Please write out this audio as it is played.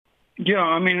Yeah,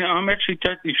 I mean, I'm actually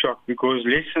totally shocked because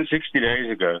less than 60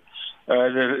 days ago,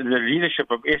 the leadership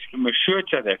of Eskom assured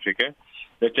South Africa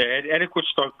that they had adequate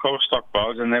coal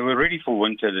stockpiles and they were ready for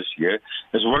winter this year,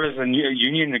 as well as the new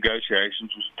union negotiations,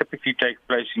 which typically take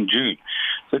place in June.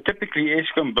 So typically,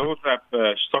 Eskom built up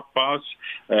stockpiles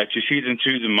to see them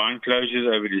through the mine closures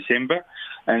over December,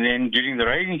 and then during the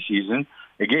rainy season,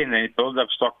 again, they build up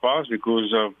stockpiles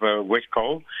because of wet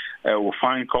coal or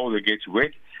fine coal that gets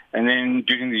wet. And then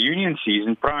during the union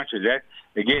season, prior to that,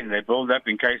 again, they build up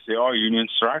in case there are union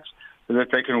strikes so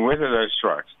that they can weather those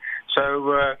strikes.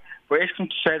 So for Eskom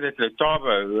to say that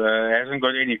Letaba hasn't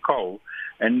got any coal,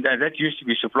 and that used to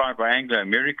be supplied by Anglo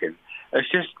American, it's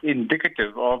just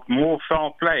indicative of more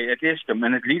foul play at Eskom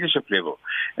and at leadership level.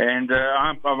 And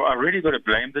I really got to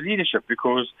blame the leadership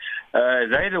because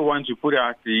they're the ones who put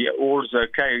out the all's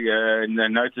okay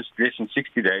notice less than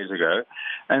 60 days ago,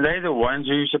 and they're the ones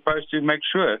who are supposed to make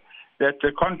sure that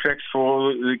the contracts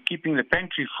for keeping the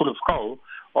pantry full of coal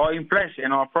are in place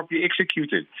and are properly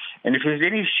executed. And if there's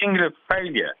any singular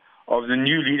failure of the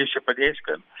new leadership at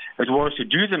Eskom, it was to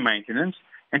do the maintenance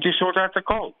and to sort out the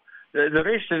coal. The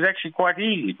rest is actually quite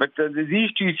easy, but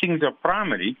these two things are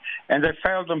primary, and they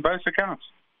failed on both accounts.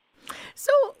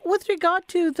 So with regard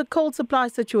to the coal supply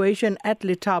situation at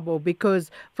Letaba,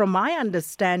 because from my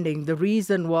understanding, the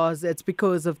reason was it's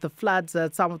because of the floods,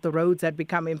 some of the roads had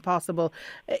become impassable.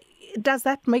 Does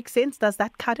that make sense? Does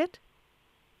that cut it?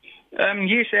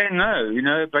 Yes and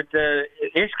no, but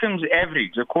Eskom's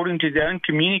average, according to their own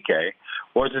communique,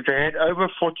 was that they had over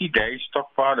 40 days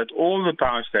stockpiled at all the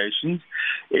power stations,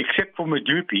 except for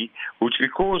Medupi, which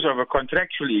because of a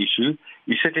contractual issue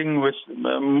is sitting with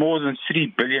more than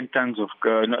 3 billion tons of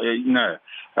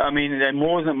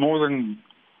more than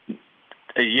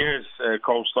a year's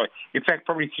coal stock. In fact,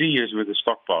 probably 3 years with the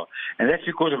stockpile. And that's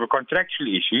because of a contractual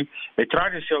issue. They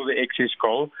tried to sell the excess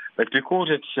coal, but because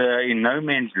it's in no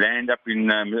man's land up in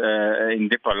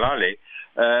Depalale,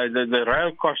 the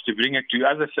rail cost to bring it to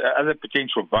other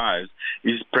potential buyers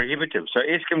is prohibitive. So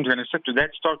Eskom's going to sit with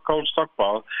that coal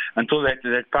stockpile until that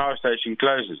power station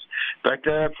closes. But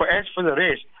as for the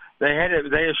rest, they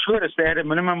assured us they had a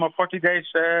minimum of 40 days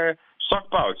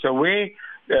stockpile. So where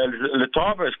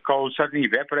Letaba's coal suddenly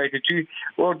evaporated too,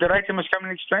 well, the Director must come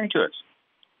and explain to us.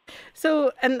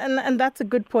 So, and that's a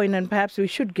good point, and perhaps we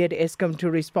should get Eskom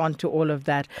to respond to all of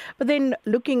that. But then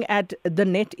looking at the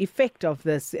net effect of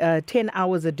this, 10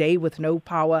 hours a day with no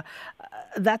power,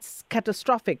 that's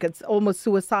catastrophic. It's almost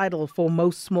suicidal for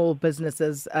most small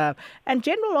businesses and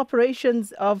general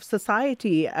operations of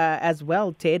society as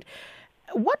well, Ted.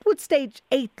 What would stage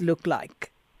 8 look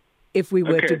like if we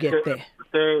were to get there?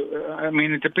 So,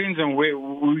 it depends on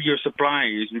who your supplier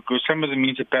is, because some of the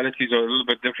municipalities are a little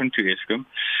bit different to Eskom.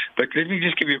 But let me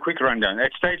just give you a quick rundown.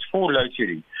 At stage 4 load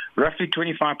shedding, roughly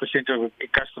 25% of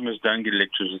customers don't get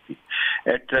electricity.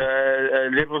 At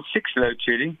level 6 load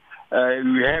shedding,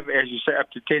 we have, as you say, up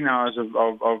to 10 hours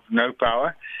of no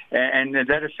power, and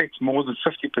that affects more than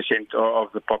 50%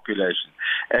 of the population.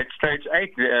 At stage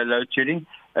 8 load shedding,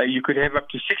 you could have up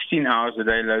to 16 hours a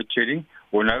day load shedding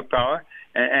or no power,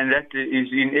 and that is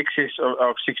in excess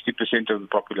of 60% of the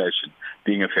population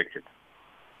being affected.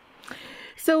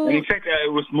 So, and in fact,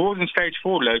 with more than stage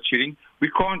 4 load shedding, we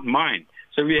can't mine,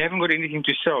 so we haven't got anything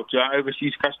to sell to our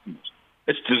overseas customers.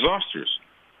 It's disastrous.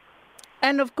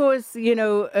 And of course,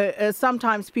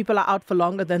 sometimes people are out for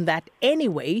longer than that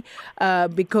anyway,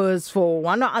 because for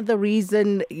one or other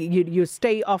reason, you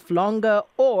stay off longer,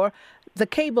 or the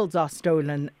cables are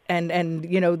stolen, and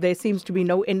there seems to be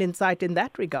no end in sight in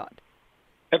that regard.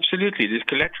 Absolutely. There's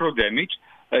collateral damage.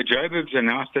 Joburg's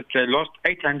announced that they lost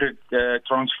 800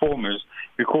 transformers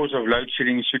because of load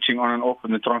shedding, switching on and off,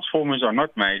 and the transformers are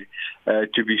not made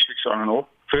to be switched on and off,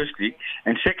 firstly.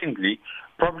 And secondly,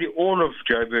 probably all of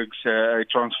Joburg's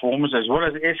transformers, as well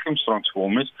as Eskom's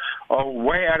transformers, are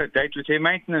way out of date with their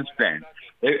maintenance plan.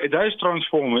 Those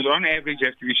transformers, on average,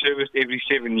 have to be serviced every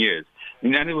 7 years.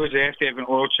 In other words, they have to have an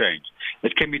oil change.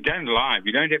 It can be done live.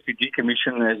 You don't have to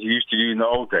decommission as you used to do in the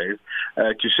old days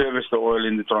to service the oil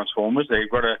in the transformers. They've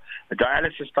got a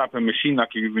dialysis type of machine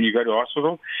like when you go to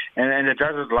hospital, and it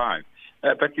does it live.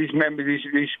 But these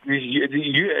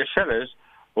sellers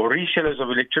or resellers of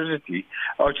electricity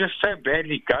are just so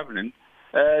badly governed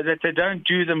that they don't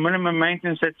do the minimum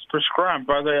maintenance that's prescribed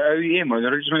by the OEM or the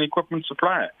original equipment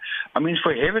supplier. I mean,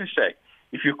 for heaven's sake,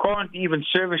 if you can't even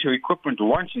service your equipment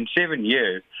once in 7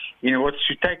 years, what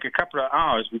should take a couple of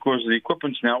hours because the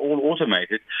equipment's now all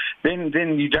automated, then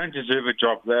you don't deserve a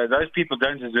job. Those people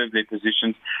don't deserve their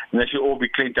positions, and they should all be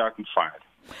cleaned out and fired.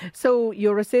 So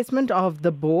your assessment of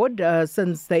the board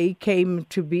since they came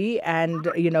to be and,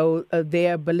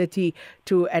 their ability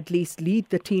to at least lead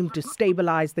the team to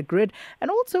stabilize the grid, and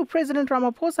also President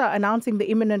Ramaphosa announcing the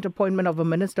imminent appointment of a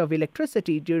Minister of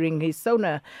Electricity during his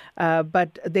SONA,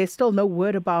 but there's still no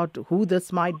word about who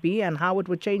this might be and how it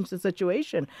would change the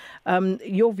situation.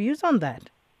 Your views on that?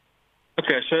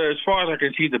 Okay, so as far as I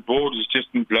can see, the board has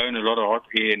just blown a lot of hot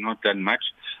air and not done much.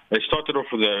 They started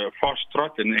off with a fast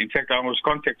trot, and in fact, I was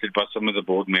contacted by some of the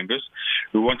board members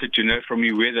who wanted to know from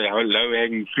me where the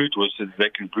low-hanging fruit was so that they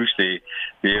can boost their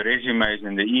resumes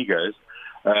and their egos.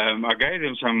 I gave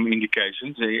them some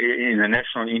indications in the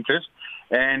national interest,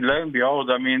 and lo and behold,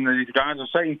 I mean, these guys are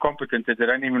so incompetent that they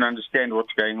don't even understand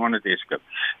what's going on at Eskom.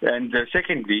 And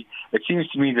secondly, it seems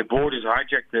to me the board has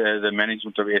hijacked the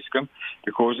management of Eskom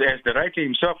because, as the writer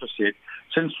himself has said,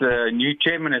 since the new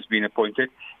chairman has been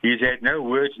appointed, he's had no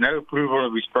words, no approval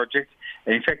of his project.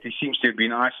 And in fact, he seems to have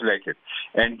been isolated.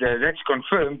 And that's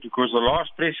confirmed because the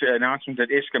last press announcement that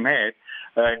Eskom had,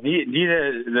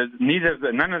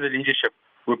 none of the leadership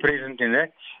were present in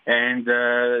that, and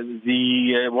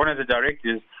one of the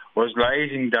directors was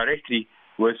liaising directly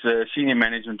with senior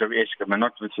management of Eskom and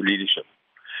not with the leadership.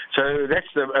 So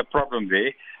that's a problem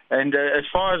there. And as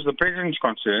far as the president's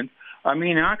concerned, I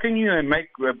mean, how can you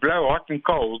blow hot and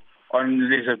cold on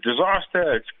there's a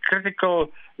disaster, it's critical,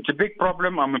 it's a big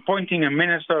problem, I'm appointing a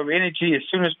Minister of Energy as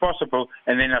soon as possible,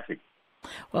 and then nothing.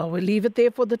 Well, we'll leave it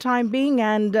there for the time being.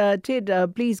 And Ted,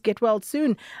 please get well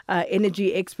soon.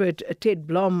 Energy expert Ted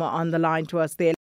Blom on the line to us there.